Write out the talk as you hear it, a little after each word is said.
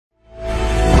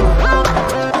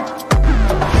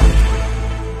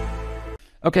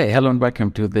Okay, hello and welcome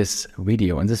to this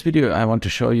video. In this video, I want to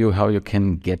show you how you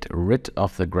can get rid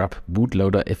of the Grub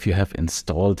bootloader if you have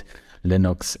installed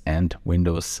Linux and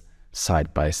Windows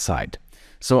side by side.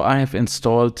 So I have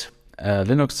installed a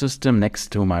Linux system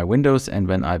next to my Windows, and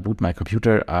when I boot my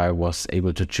computer, I was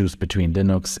able to choose between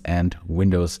Linux and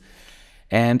Windows.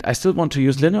 And I still want to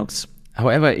use Linux.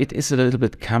 However, it is a little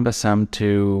bit cumbersome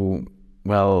to,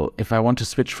 well, if I want to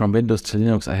switch from Windows to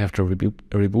Linux, I have to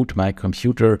reboot my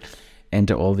computer,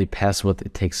 enter all the password.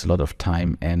 It takes a lot of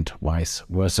time and vice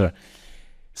versa.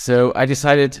 So I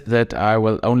decided that I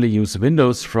will only use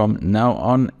Windows from now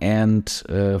on, and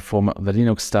for the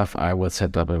Linux stuff I will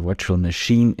set up a virtual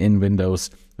machine in Windows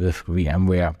with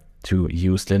VMware to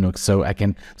use Linux, so I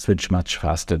can switch much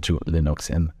faster to Linux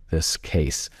in this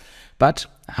case. But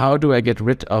how do I get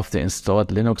rid of the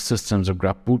installed Linux system, the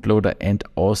Grub bootloader, and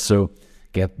also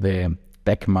get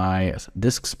back my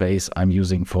disk space I'm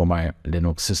using for my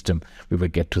Linux system? We will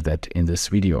get to that in this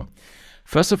video.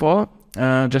 First of all,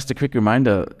 just a quick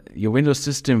reminder, your Windows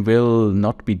system will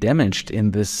not be damaged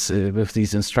in this with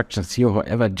these instructions here.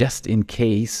 However, just in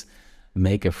case,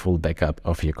 make a full backup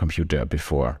of your computer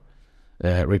before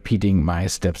repeating my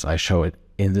steps I show it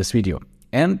in this video.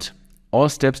 And all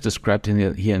steps described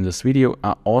here in this video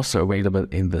are also available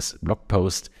in this blog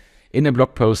post, in a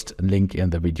blog post link in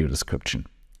the video description.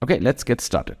 Okay, let's get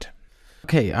started.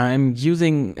 Okay, I'm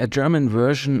using a German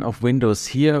version of Windows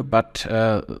here, but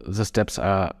the steps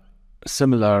are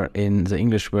similar in the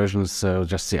English version, so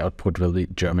just the output will be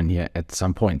German here at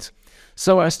some points.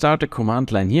 So I start a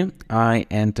command line here. I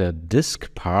enter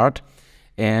Dispart,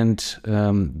 and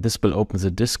this will open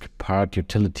the Dispart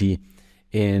utility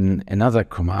in another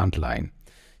command line.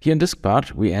 Here in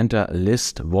Dispart, we enter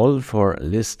list vol for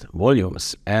list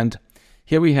volumes, and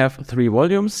here we have 3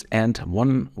 volumes and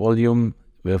 1 volume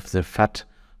with the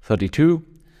FAT32.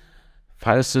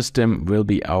 File system will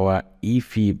be our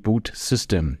UEFI boot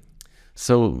system.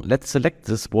 So let's select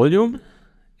this volume,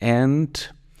 and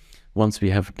once we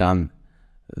have done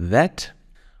that,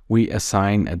 we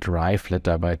assign a drive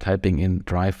letter by typing in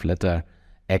drive letter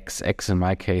XX. In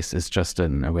my case, is just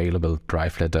an available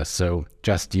drive letter, so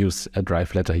just use a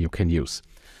drive letter you can use.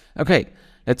 Okay.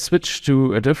 Let's switch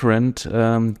to a different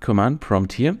command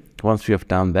prompt here once we have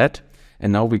done that.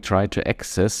 And now we try to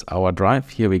access our drive.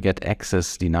 Here we get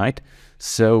access denied.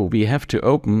 So we have to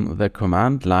open the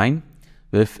command line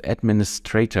with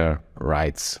administrator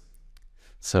rights.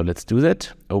 So let's do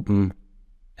that. Open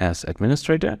as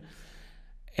administrator.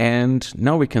 And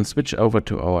now we can switch over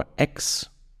to our X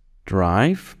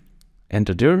drive,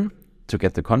 enter dir to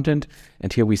get the content.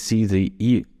 And here we see the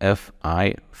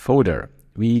UEFI folder.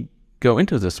 We go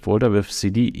into this folder with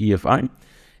cd UEFI,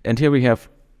 and here we have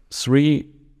 3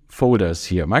 folders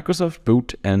here: Microsoft,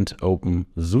 boot, and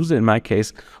openSuse. In my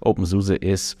case, openSuse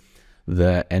is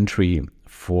the entry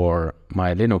for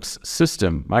my Linux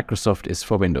system. Microsoft is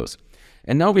for Windows.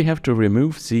 And now we have to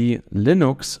remove the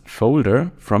Linux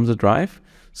folder from the drive.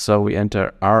 So we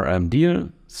enter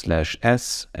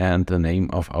rmdir/s and the name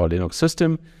of our Linux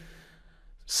system.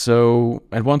 So,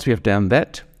 and once we have done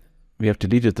that, we have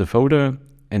deleted the folder.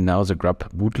 And now the Grub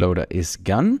bootloader is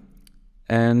gone.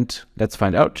 And let's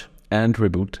find out and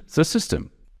reboot the system.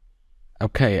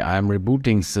 Okay, I'm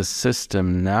rebooting the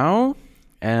system now.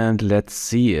 And let's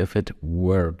see if it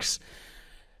works.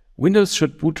 Windows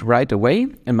should boot right away.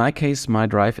 In my case, my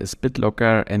drive is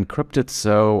BitLocker encrypted,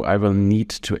 so I will need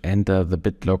to enter the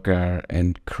BitLocker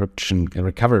encryption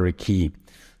recovery key.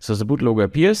 So the bootloader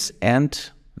appears,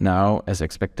 and now, as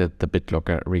expected, the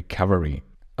BitLocker recovery.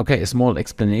 Okay, a small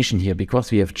explanation here. Because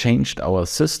we have changed our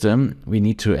system, we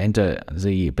need to enter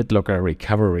the BitLocker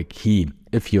recovery key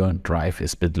if your drive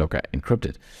is BitLocker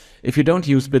encrypted. If you don't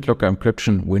use BitLocker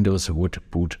encryption, Windows would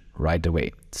boot right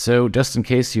away. So just in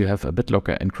case you have a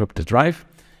BitLocker encrypted drive,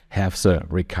 have the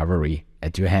recovery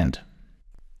at your hand.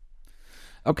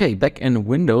 Okay, back in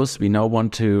Windows, we now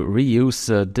want to reuse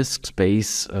the disk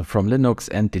space from Linux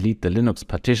and delete the Linux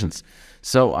partitions.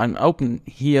 So I'm open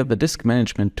here the disk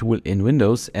management tool in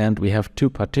Windows, and we have 2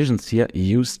 partitions here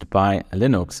used by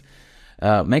Linux.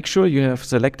 Make sure you have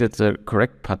selected the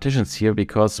correct partitions here,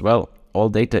 because, well, all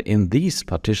data in these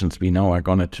partitions we now are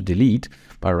going to delete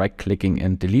by right-clicking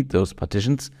and delete those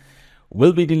partitions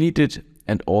will be deleted,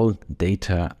 and all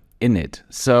data in it.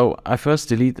 So I first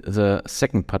delete the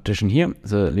second partition here,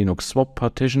 the Linux swap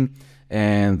partition,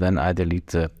 and then I delete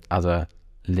the other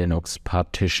Linux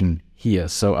partition here.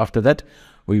 So after that,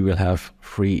 we will have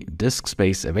free disk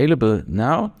space available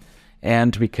now,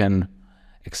 and we can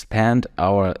expand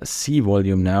our C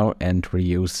volume now and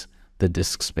reuse the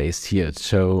disk space here.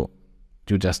 So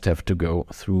you just have to go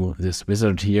through this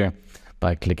wizard here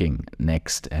by clicking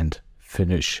next and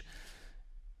finish.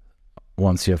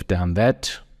 Once you have done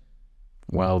that,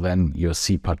 well, then your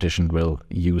C partition will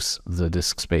use the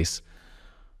disk space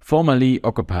formerly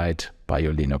occupied by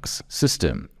your Linux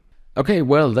system. Okay,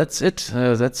 well, that's it.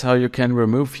 That's how you can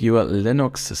remove your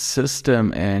Linux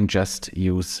system and just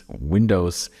use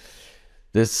Windows.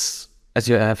 This, as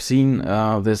you have seen,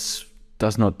 this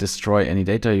does not destroy any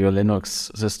data. Your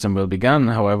Linux system will be gone.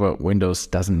 However, Windows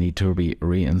doesn't need to be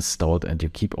reinstalled and you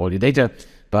keep all your data.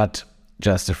 But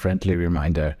just a friendly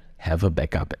reminder, have a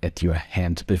backup at your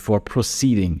hand before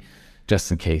proceeding,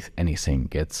 just in case anything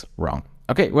gets wrong.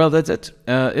 Okay, well, that's it.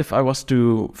 If I was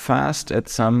too fast at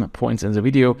some points in the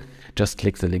video, just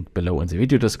click the link below in the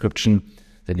video description.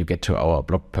 Then you get to our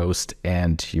blog post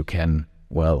and you can,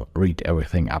 well, read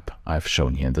everything up I've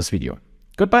shown here in this video.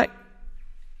 Goodbye.